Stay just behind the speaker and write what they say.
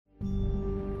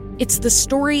It's the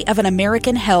story of an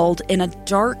American held in a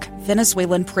dark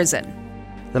Venezuelan prison.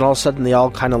 Then all of a sudden they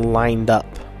all kind of lined up.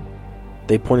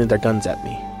 They pointed their guns at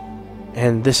me.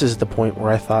 And this is the point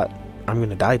where I thought, I'm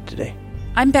going to die today.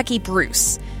 I'm Becky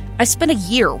Bruce. I spent a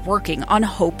year working on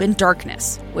Hope in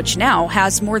Darkness, which now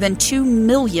has more than 2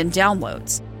 million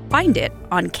downloads. Find it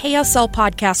on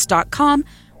kslpodcast.com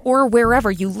or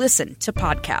wherever you listen to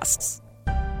podcasts.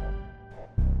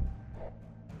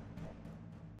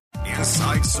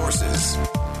 Inside Sources.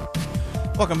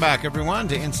 Welcome back, everyone,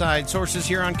 to Inside Sources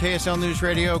here on KSL News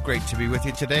Radio. Great to be with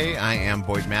you today. I am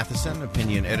Boyd Matheson,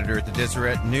 opinion editor at the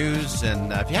Deseret News.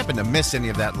 And if you happen to miss any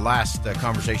of that last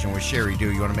conversation with Sherry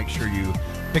Dew, you want to make sure you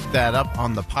pick that up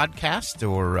on the podcast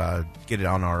or get it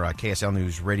on our KSL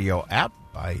News Radio app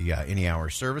by any of our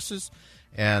services.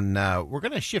 And we're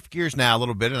going to shift gears now a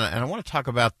little bit, and I want to talk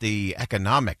about the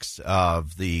economics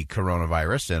of the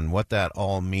coronavirus and what that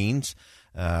all means.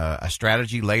 A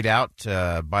strategy laid out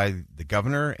by the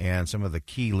governor and some of the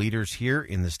key leaders here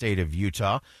in the state of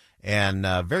Utah. And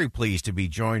very pleased to be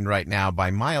joined right now by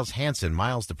Miles Hansen.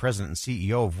 Miles, the president and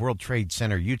CEO of World Trade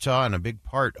Center Utah, and a big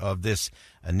part of this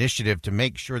initiative to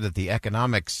make sure that the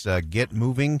economics get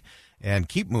moving and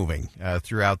keep moving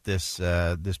throughout this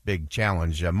big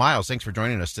challenge. Miles, thanks for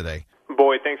joining us today.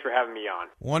 Boyd, thanks for having me on.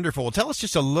 Wonderful. Well, tell us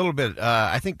just a little bit.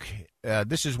 I think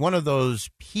this is one of those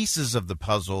pieces of the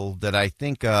puzzle that I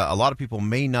think a lot of people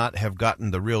may not have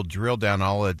gotten the real drill down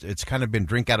all. It's kind of been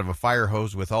drink out of a fire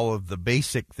hose with all of the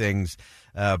basic things.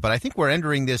 But I think we're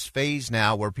entering this phase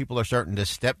now where people are starting to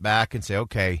step back and say,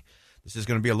 okay, this is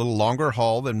going to be a little longer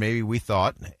haul than maybe we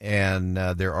thought. And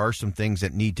there are some things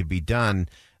that need to be done.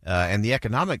 And the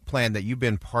economic plan that you've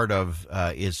been part of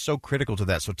is so critical to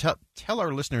that. So tell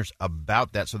our listeners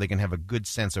about that so they can have a good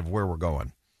sense of where we're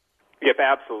going. Yep,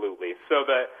 absolutely. So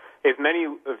as many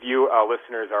of you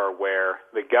listeners are aware,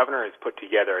 the governor has put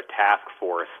together a task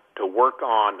force to work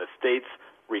on the state's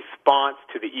response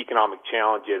to the economic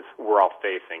challenges we're all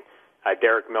facing.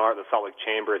 Derek Miller of the Salt Lake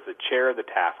Chamber is the chair of the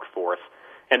task force.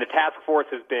 And the task force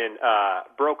has been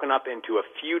broken up into a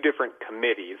few different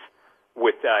committees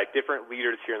with different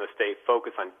leaders here in the state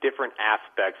focus on different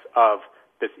aspects of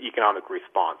this economic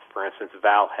response. For instance,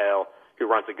 Val Hale, who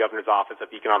runs the Governor's Office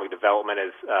of Economic Development,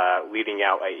 is leading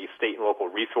out a state and local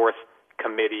resource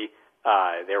committee.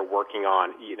 They're working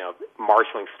on,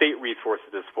 marshaling state resources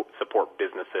to support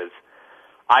businesses.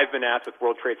 I've been asked with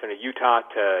World Trade Center Utah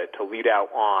to lead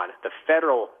out on the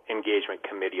federal engagement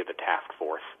committee of the task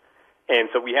force.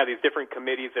 And so we have these different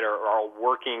committees that are all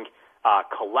working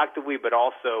collectively, but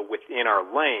also within our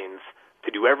lanes to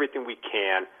do everything we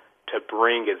can to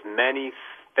bring as many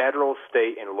federal,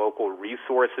 state, and local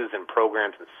resources and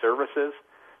programs and services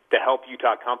to help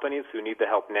Utah companies who need the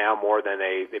help now more than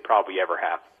they probably ever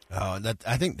have.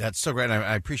 I think that's so great.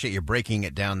 I appreciate you breaking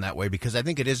it down that way because I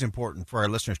think it is important for our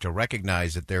listeners to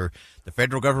recognize that the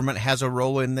federal government has a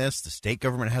role in this, the state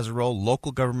government has a role,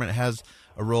 local government has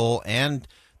a role, and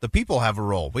the people have a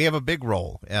role. We have a big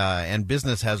role, and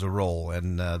business has a role.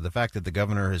 And the fact that the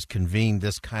governor has convened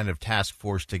this kind of task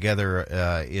force together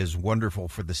is wonderful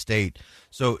for the state.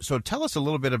 So tell us a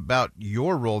little bit about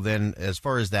your role then as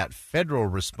far as that federal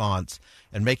response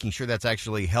and making sure that's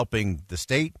actually helping the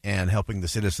state and helping the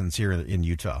citizens here in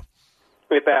Utah.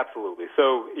 Absolutely.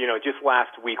 So, just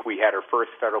last week we had our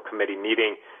first federal committee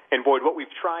meeting. And, Boyd, what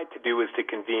we've tried to do is to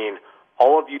convene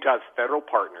all of Utah's federal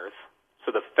partners, so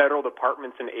the federal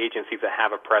departments and agencies that have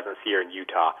a presence here in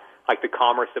Utah, like the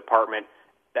Commerce Department,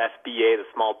 the SBA, the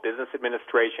Small Business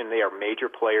Administration, they are major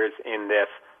players in this,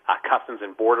 Customs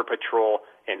and Border Patrol,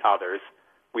 and others.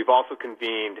 We've also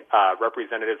convened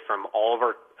representatives from all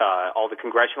the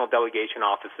congressional delegation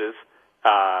offices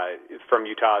from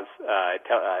Utah's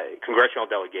congressional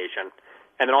delegation,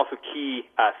 and then also key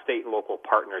state and local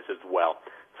partners as well.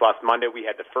 So last Monday we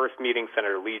had the first meeting.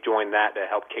 Senator Lee joined that to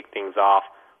help kick things off.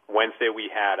 Wednesday, we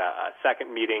had a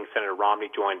second meeting. Senator Romney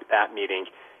joined that meeting.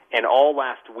 And all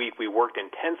last week, we worked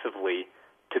intensively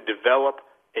to develop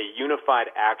a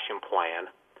unified action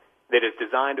plan that is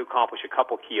designed to accomplish a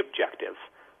couple key objectives.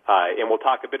 And we'll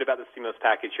talk a bit about the stimulus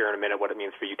package here in a minute, what it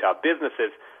means for Utah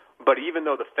businesses. But even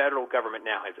though the federal government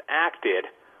now has acted,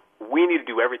 we need to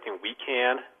do everything we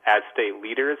can as state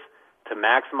leaders to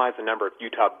maximize the number of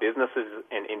Utah businesses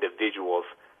and individuals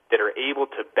that are able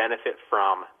to benefit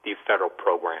from these federal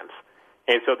programs.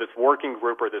 And so this working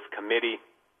group or this committee,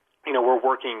 we're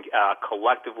working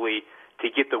collectively to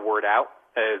get the word out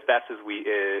as best as we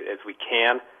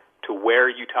can to where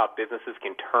Utah businesses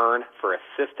can turn for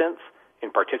assistance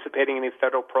in participating in these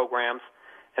federal programs.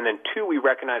 And then two, we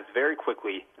recognized very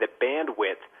quickly that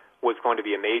bandwidth was going to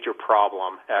be a major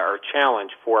problem or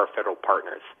challenge for our federal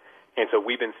partners. And so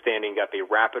we've been standing up a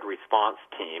rapid response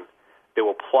team that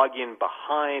will plug in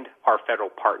behind our federal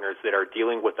partners that are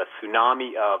dealing with a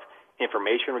tsunami of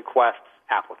information requests,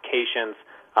 applications,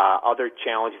 other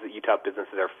challenges that Utah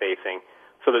businesses are facing.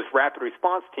 So this rapid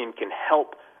response team can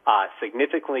help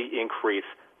significantly increase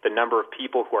the number of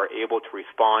people who are able to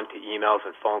respond to emails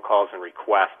and phone calls and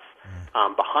requests.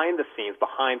 Behind the scenes,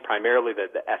 behind primarily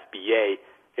the SBA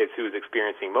is who is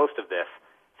experiencing most of this,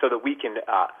 so that we can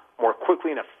more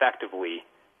quickly and effectively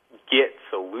get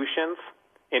solutions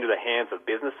into the hands of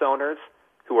business owners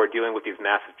who are dealing with these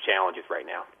massive challenges right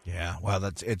now. Yeah, well,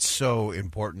 it's so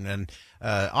important, and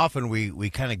often we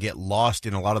kind of get lost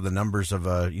in a lot of the numbers of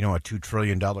a $2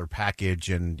 trillion package,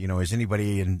 and is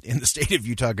anybody in the state of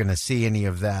Utah going to see any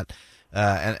of that?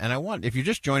 And I want, if you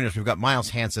just joined us, we've got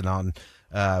Miles Hansen on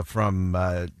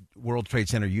from World Trade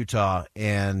Center, Utah,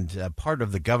 and part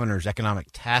of the governor's economic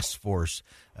task force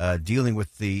dealing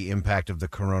with the impact of the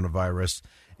coronavirus.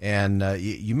 And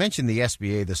you mentioned the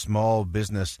SBA, the small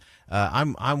business.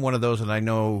 I'm one of those, and I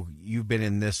know you've been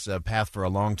in this path for a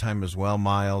long time as well,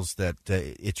 Miles, that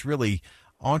it's really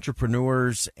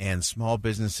entrepreneurs and small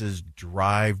businesses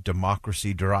drive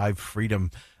democracy, drive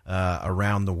freedom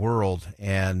around the world.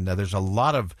 And there's a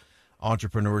lot of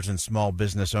entrepreneurs and small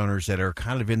business owners that are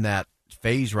kind of in that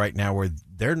phase right now where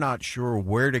they're not sure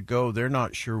where to go. They're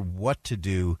not sure what to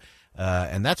do.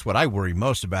 And that's what I worry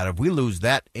most about. If we lose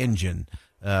that engine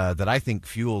that I think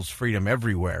fuels freedom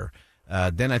everywhere,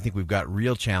 then I think we've got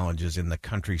real challenges in the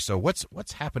country. So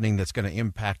what's happening that's going to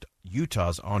impact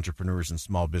Utah's entrepreneurs and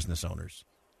small business owners?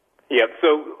 Yeah,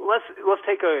 so let's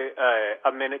take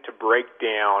a minute to break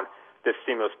down this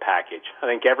stimulus package. I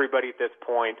think everybody at this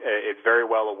point is very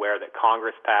well aware that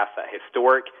Congress passed a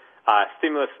historic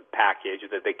stimulus package,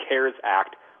 the CARES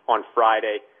Act, on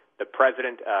Friday. The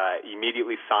president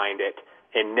immediately signed it.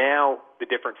 And now the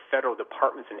different federal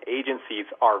departments and agencies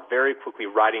are very quickly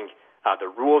writing the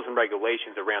rules and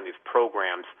regulations around these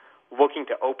programs, looking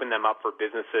to open them up for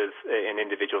businesses and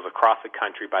individuals across the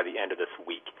country by the end of this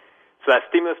week. So that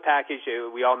stimulus package,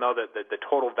 we all know that the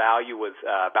total value was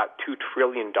about $2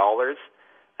 trillion.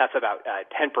 That's about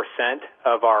 10%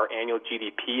 of our annual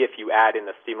GDP if you add in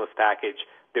the stimulus package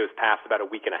that was passed about a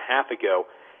week and a half ago.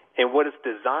 And what it's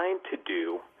designed to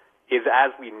do is,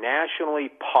 as we nationally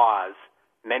pause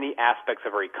many aspects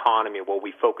of our economy while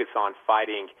we focus on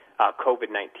fighting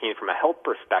COVID-19 from a health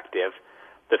perspective,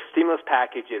 the stimulus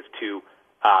package is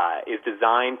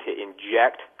designed to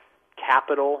inject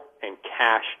capital and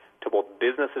cash to both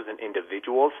businesses and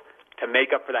individuals to make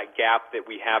up for that gap that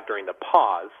we have during the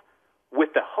pause,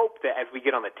 with the hope that as we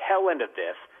get on the tail end of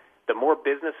this, the more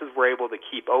businesses we're able to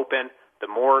keep open, the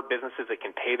more businesses that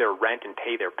can pay their rent and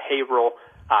pay their payroll,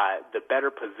 the better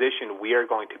position we are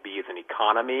going to be as an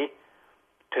economy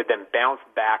to then bounce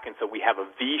back, and so we have a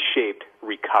V-shaped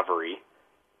recovery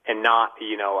and not,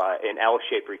 an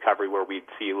L-shaped recovery where we'd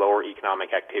see lower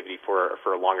economic activity for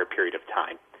a longer period of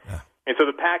time. Yeah. And so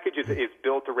the package is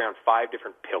built around 5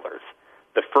 different pillars.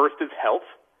 The first is health,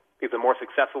 because the more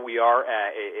successful we are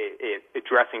at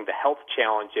addressing the health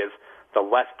challenges, the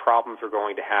less problems we're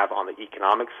going to have on the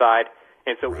economic side.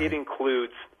 And so It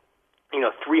includes,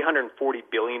 $340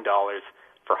 billion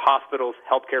for hospitals,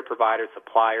 healthcare providers,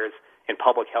 suppliers, and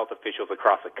public health officials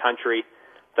across the country.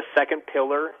 The second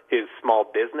pillar is small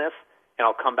business, and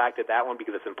I'll come back to that one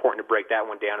because it's important to break that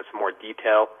one down in some more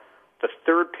detail. The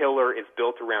third pillar is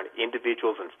built around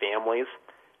individuals and families.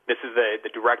 This is the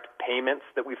direct payments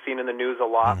that we've seen in the news a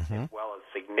lot, as well as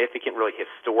significant, really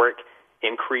historic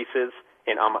increases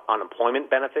in unemployment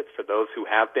benefits for those who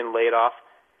have been laid off.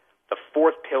 The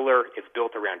fourth pillar is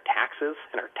built around taxes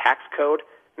and our tax code,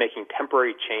 making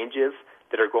temporary changes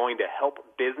that are going to help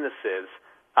businesses.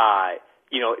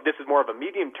 This is more of a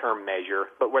medium-term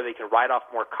measure, but where they can write off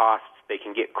more costs, they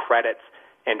can get credits,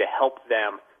 and to help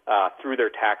them through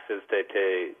their taxes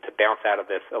to bounce out of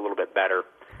this a little bit better.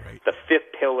 Right. The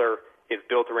fifth pillar is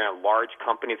built around large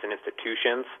companies and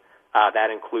institutions. That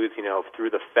includes, through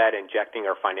the Fed injecting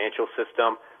our financial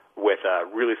system with a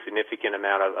really significant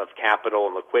amount of capital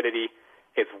and liquidity,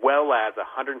 as well as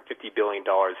 $150 billion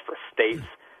for states.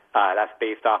 That's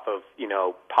based off of,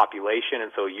 population,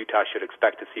 and so Utah should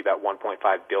expect to see about $1.5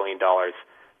 billion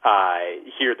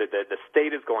here. The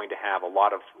state is going to have a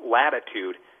lot of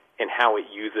latitude in how it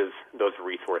uses those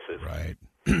resources. Right.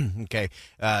 Okay.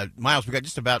 Miles, we've got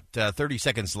just about 30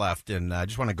 seconds left, and I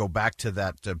just want to go back to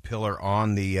that pillar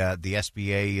on the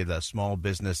SBA, the small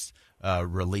business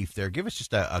relief there. Give us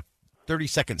just a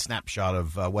 30-second snapshot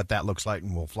of what that looks like,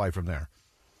 and we'll fly from there.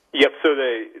 Yep, so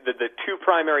the two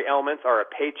primary elements are a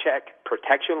paycheck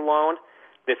protection loan.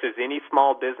 This is any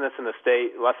small business in the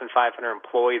state, less than 500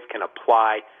 employees can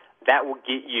apply. that will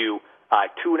get you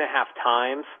 2.5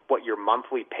 times what your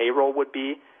monthly payroll would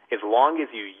be as long as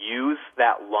you use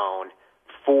that loan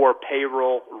for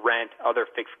payroll, rent, other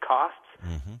fixed costs.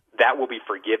 That will be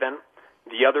forgiven.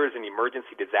 The other is an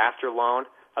emergency disaster loan.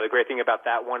 The great thing about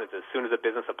that one is as soon as a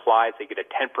business applies, they get a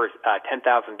 $10,000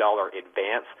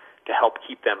 advance to help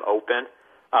keep them open.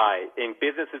 And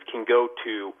businesses can go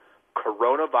to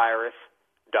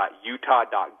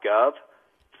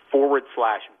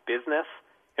coronavirus.utah.gov/business.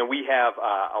 And we have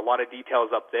a lot of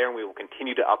details up there, and we will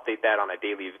continue to update that on a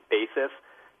daily basis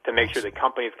to make sure that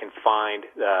companies can find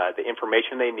the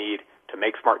information they need to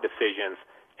make smart decisions.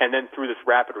 And then through this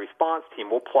rapid response team,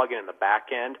 we'll plug in the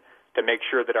back end to make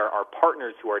sure that our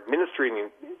partners who are administering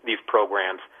these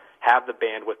programs have the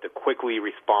bandwidth to quickly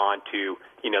respond to,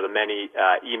 the many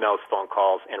emails, phone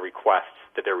calls, and requests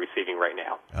that they're receiving right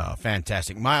now. Oh,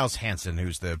 fantastic. Miles Hansen,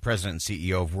 who's the president and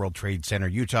CEO of World Trade Center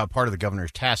Utah, part of the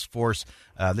governor's task force.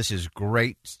 This is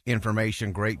great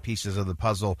information, great pieces of the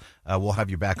puzzle. We'll have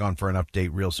you back on for an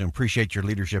update real soon. Appreciate your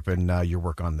leadership and your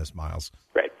work on this, Miles.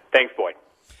 Great. Thanks, Boyd.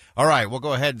 All right, we'll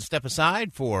go ahead and step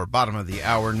aside for bottom of the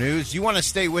hour news. You want to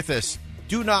stay with us?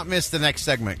 Do not miss the next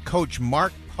segment. Coach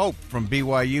Mark Pope from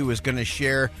BYU is going to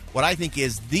share what I think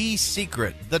is the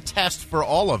secret, the test for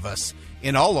all of us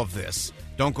in all of this.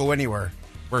 Don't go anywhere.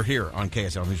 We're here on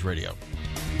KSL News Radio.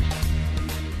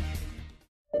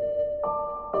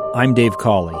 I'm Dave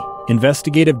Cawley,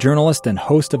 investigative journalist and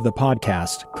host of the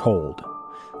podcast Cold.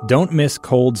 Don't miss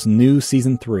Cold's new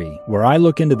Season 3, where I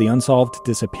look into the unsolved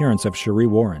disappearance of Cherie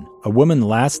Warren, a woman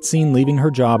last seen leaving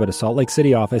her job at a Salt Lake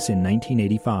City office in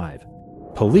 1985.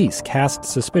 Police cast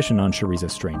suspicion on Cherie's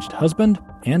estranged husband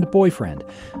and boyfriend,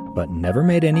 but never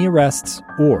made any arrests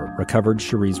or recovered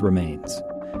Cherie's remains.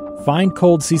 Find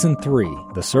Cold Season 3,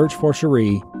 The Search for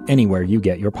Cherie, anywhere you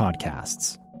get your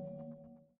podcasts.